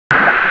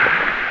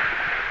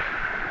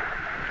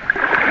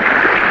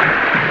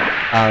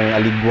Ang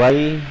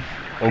Aliguay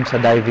og sa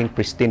diving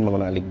pristine mo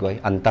na Aliguay,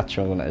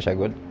 untouched mo na siya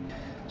good.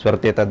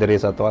 Swerte ta diri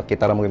sa to,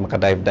 kita ra mo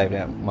maka-dive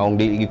na maong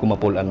di ko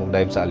mapulan mo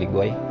dive sa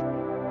Aliguay.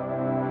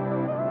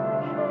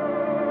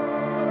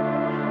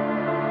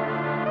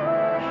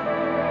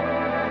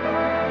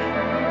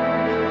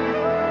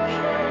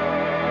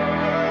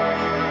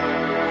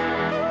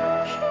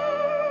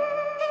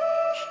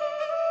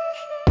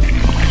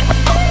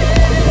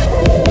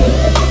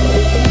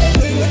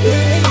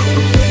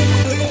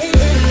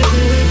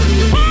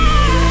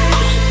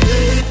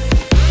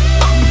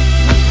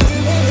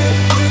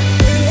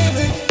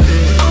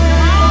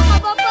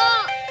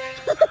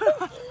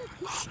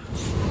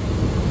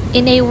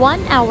 In a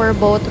 1-hour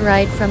boat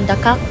ride from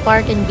Dakak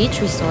Park and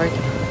Beach Resort,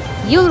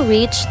 you'll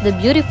reach the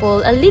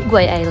beautiful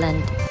Aliguay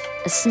Island,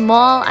 a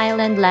small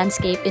island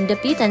landscape in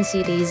Dapitan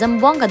City,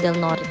 Zamboanga del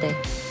Norte.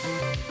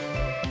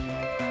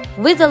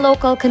 With a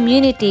local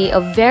community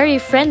of very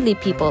friendly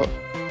people,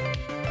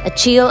 a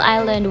chill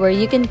island where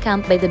you can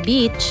camp by the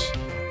beach,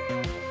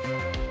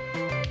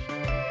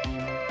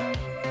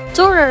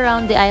 tour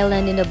around the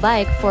island in a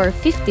bike for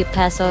 50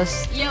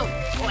 pesos. Yo.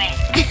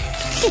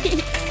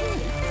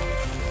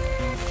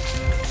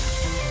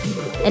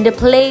 And a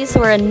place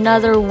where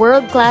another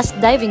world-class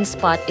diving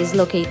spot is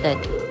located.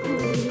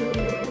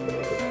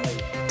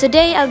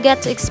 Today, I'll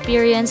get to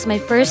experience my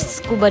first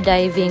scuba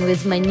diving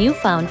with my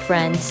newfound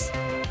friends.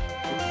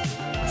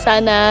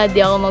 Sana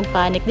di ako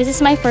magpanic. This is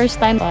my first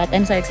time, but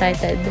I'm so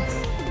excited.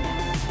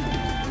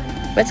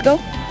 Let's go!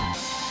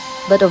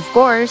 But of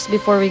course,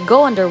 before we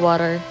go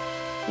underwater,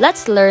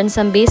 let's learn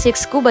some basic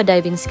scuba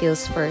diving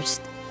skills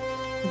first.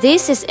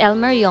 This is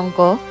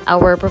𝐂𝐎𝐿,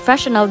 our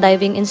professional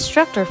diving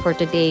instructor for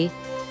today.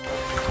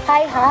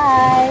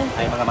 Hi!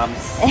 Hi mga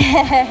mams!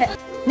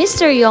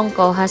 Mr.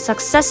 Yongko has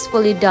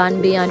successfully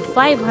done beyond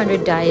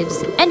 500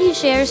 dives, and he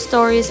shares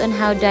stories on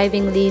how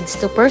diving leads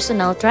to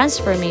personal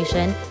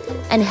transformation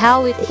and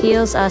how it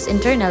heals us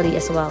internally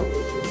as well.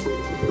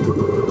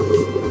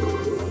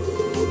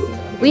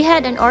 We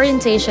had an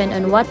orientation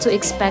on what to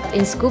expect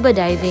in scuba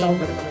diving,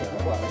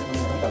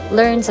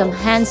 learned some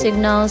hand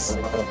signals,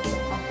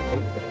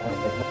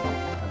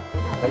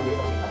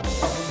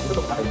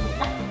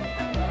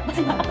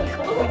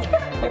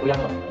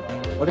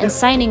 and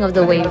signing of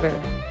the waiver.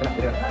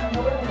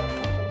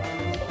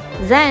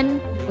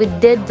 Then, we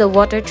did the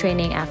water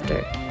training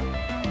after.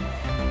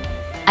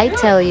 I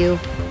tell you,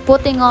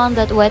 putting on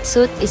that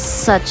wetsuit is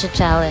such a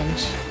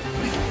challenge.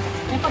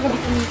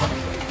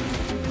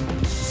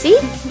 See?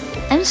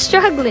 I'm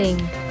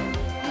struggling.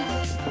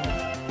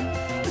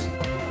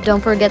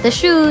 Don't forget the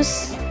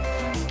shoes.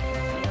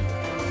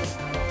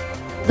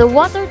 The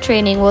water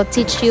training will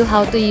teach you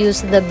how to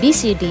use the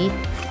BCD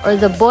or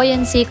the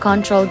buoyancy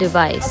control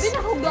device.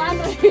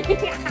 You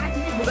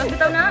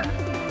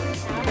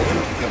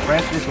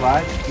press this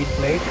one, each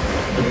plate,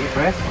 you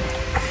press.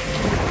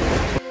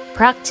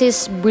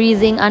 Practice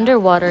breathing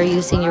underwater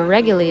using your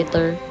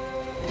regulator.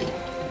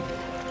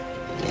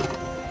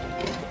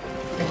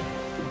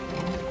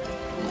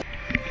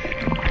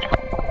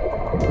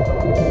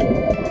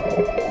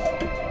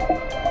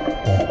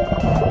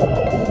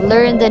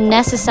 Learn the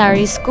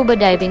necessary scuba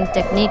diving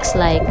techniques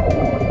like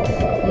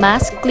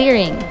mask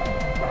clearing.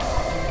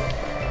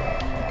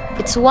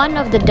 It's one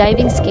of the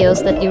diving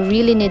skills that you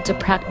really need to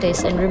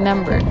practice and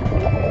remember.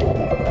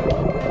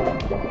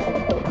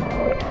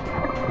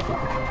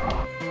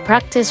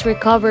 Practice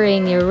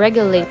recovering your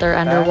regulator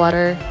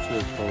underwater.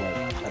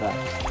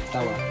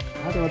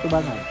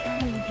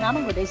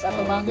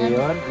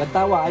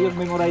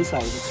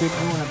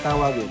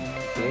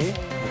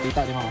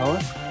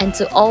 And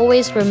to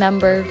always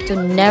remember to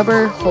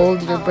never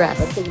hold your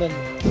breath.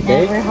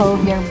 Never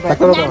hold your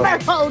breath. Never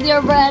hold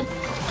your breath.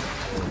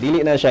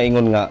 Dili na siya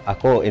ingon nga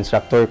ako,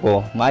 instructor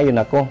ko, maayon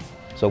ako.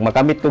 So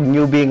makamit kog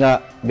newbie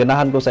nga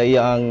ganahan ko sa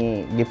iya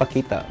ang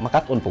gipakita,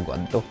 makaton po ko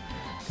adto.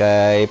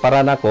 Kay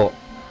para nako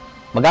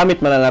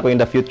magamit man na ako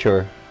in the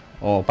future.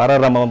 Para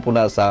ra man po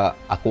na sa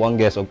ako ang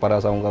guest o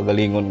para sa akong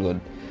kagalingon god.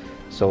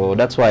 So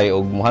that's why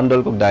og mo-handle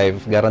kog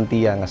dive,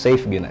 garantiya nga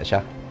safe gyud na siya.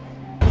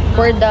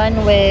 We're done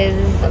with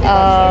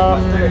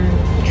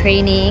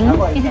training.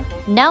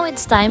 Now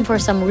it's time for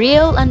some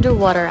real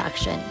underwater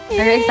action.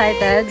 Very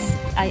excited.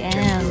 I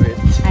am.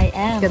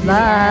 Good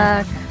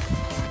luck.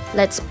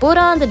 Let's put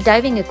on the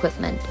diving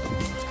equipment.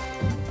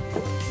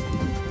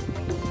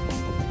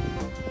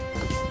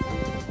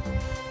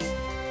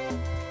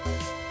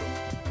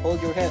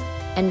 Hold your head.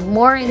 And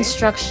more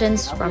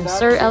instructions from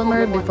Sir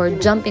Elmer before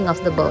jumping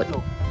off the boat.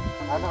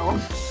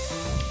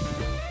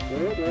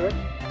 Good.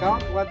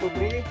 Count 1, 2,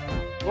 3.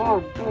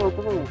 1, 2,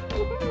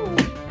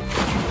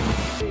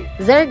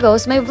 3. There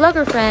goes my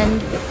vlogger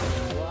friend.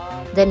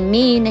 Then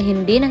me na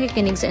hindi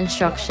nakikinig sa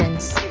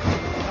instructions.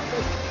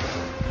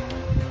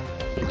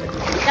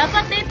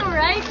 Dapat dito,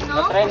 right?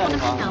 No?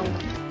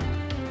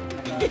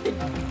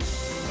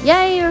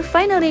 Yay, you're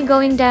finally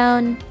going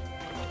down.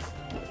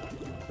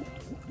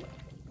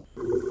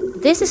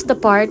 This is the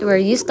part where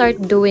you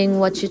start doing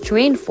what you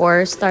trained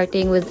for,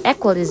 starting with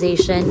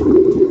equalization,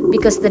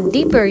 because the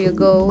deeper you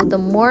go,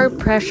 the more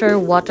pressure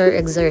water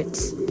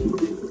exerts.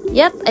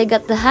 Yep, I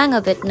got the hang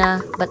of it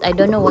na, but I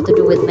don't know what to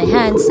do with my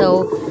hands,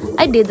 so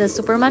I did the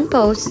Superman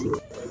pose.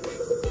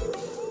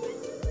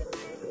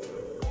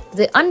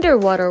 The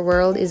underwater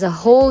world is a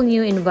whole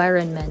new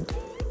environment.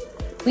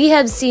 We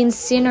have seen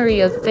scenery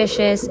of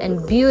fishes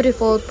and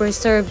beautiful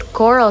preserved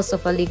corals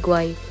of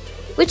Aliguay,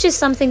 which is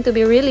something to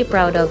be really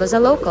proud of as a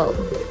local.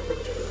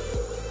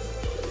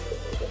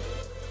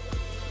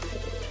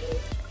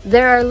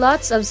 There are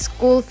lots of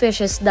school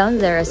fishes down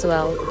there as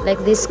well, like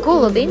this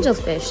school of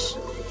angelfish.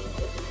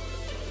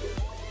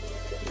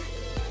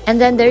 And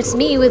then there's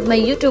me with my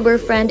YouTuber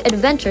friend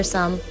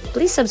𝗂𝗲𝐿.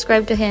 Please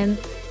subscribe to him.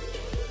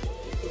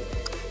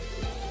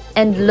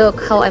 And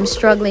look how I'm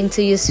struggling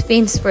to use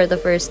fins for the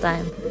first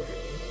time.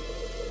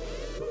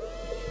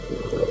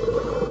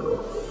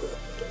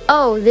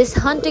 Oh, this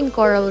hunting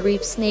coral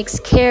reef snake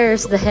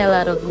scares the hell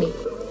out of me.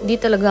 Di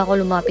talaga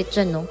ako lumapit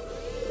dyan, no?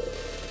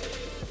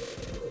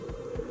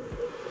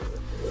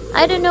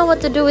 I don't know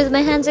what to do with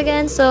my hands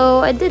again,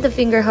 so I did the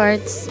finger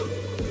hearts.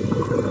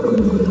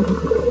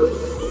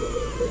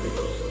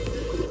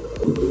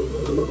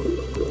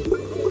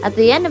 At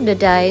the end of the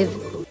dive,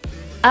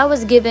 I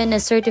was given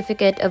a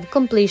certificate of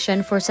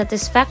completion for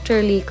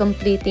satisfactorily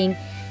completing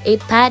a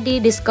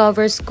PADI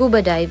Discover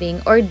Scuba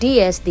Diving or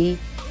DSD,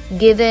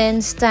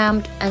 given,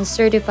 stamped, and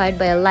certified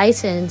by a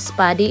licensed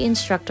PADI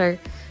instructor,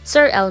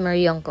 Sir Elmer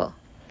Yonko.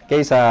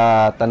 Okay,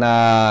 sa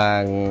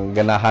tanang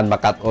ganahan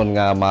makat-on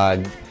nga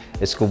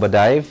mag-scuba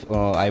dive,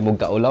 ay mong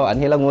kaulaw,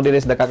 anhilang mo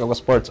din sa Dakak Aqua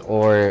Sports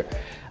or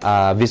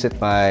visit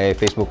my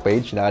Facebook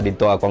page na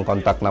dito akong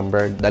contact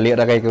number. Dali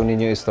ra kay kun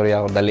ninyo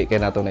istorya kung dali kay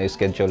nato na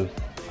schedule.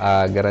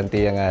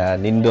 Guarantee nga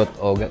nindot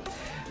o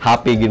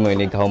happy gid mo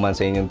ini kahuman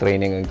sa inyong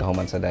training ug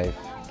kahuman sa dive.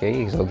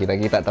 Okay, so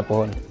kita-kita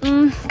tapon.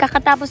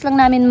 Kakatapos lang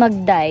namin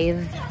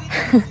mag-dive.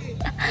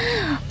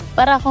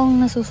 Para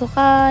akong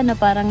nasusuka, na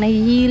parang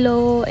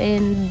nahihilo,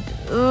 and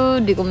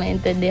di ko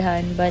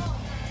maintindihan. But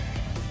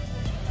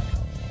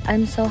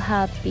I'm so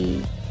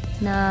happy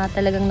na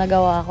talagang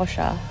nagawa ko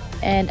siya.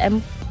 And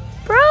I'm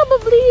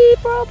probably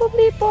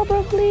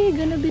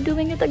gonna be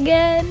doing it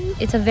again.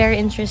 It's a very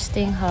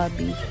interesting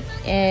hobby.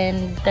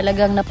 And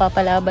talagang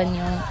napapalaban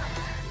yung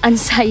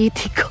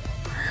anxiety ko.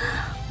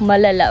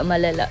 Malala.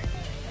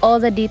 All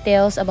the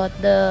details about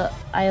the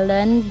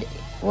island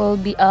will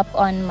be up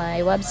on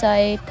my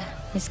website,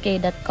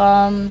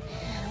 misskhaedotcom,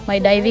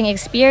 my diving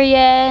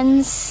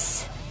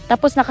experience.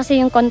 Tapos na kasi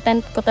yung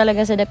content ko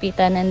talaga sa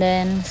Dapitan, and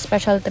then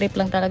special trip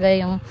lang talaga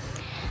yung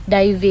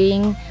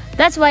diving.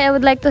 That's why I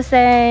would like to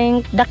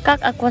thank Dakak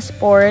Aqua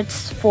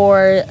Sports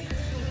for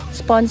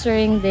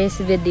sponsoring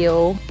this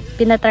video.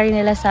 Pinatry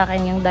nila sa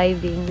akin yung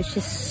diving, which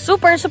is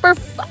super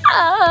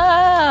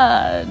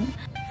fun!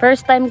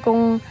 First time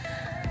kong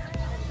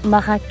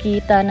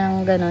makakita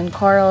ng ganon,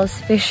 corals,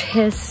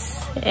 fishes,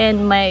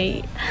 and my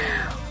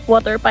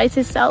water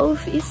𝗂𝐿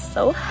self is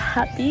so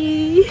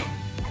happy.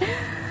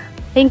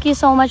 Thank you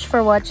so much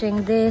for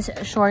watching this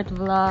short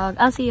vlog.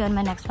 I'll see you on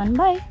my next one.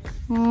 Bye!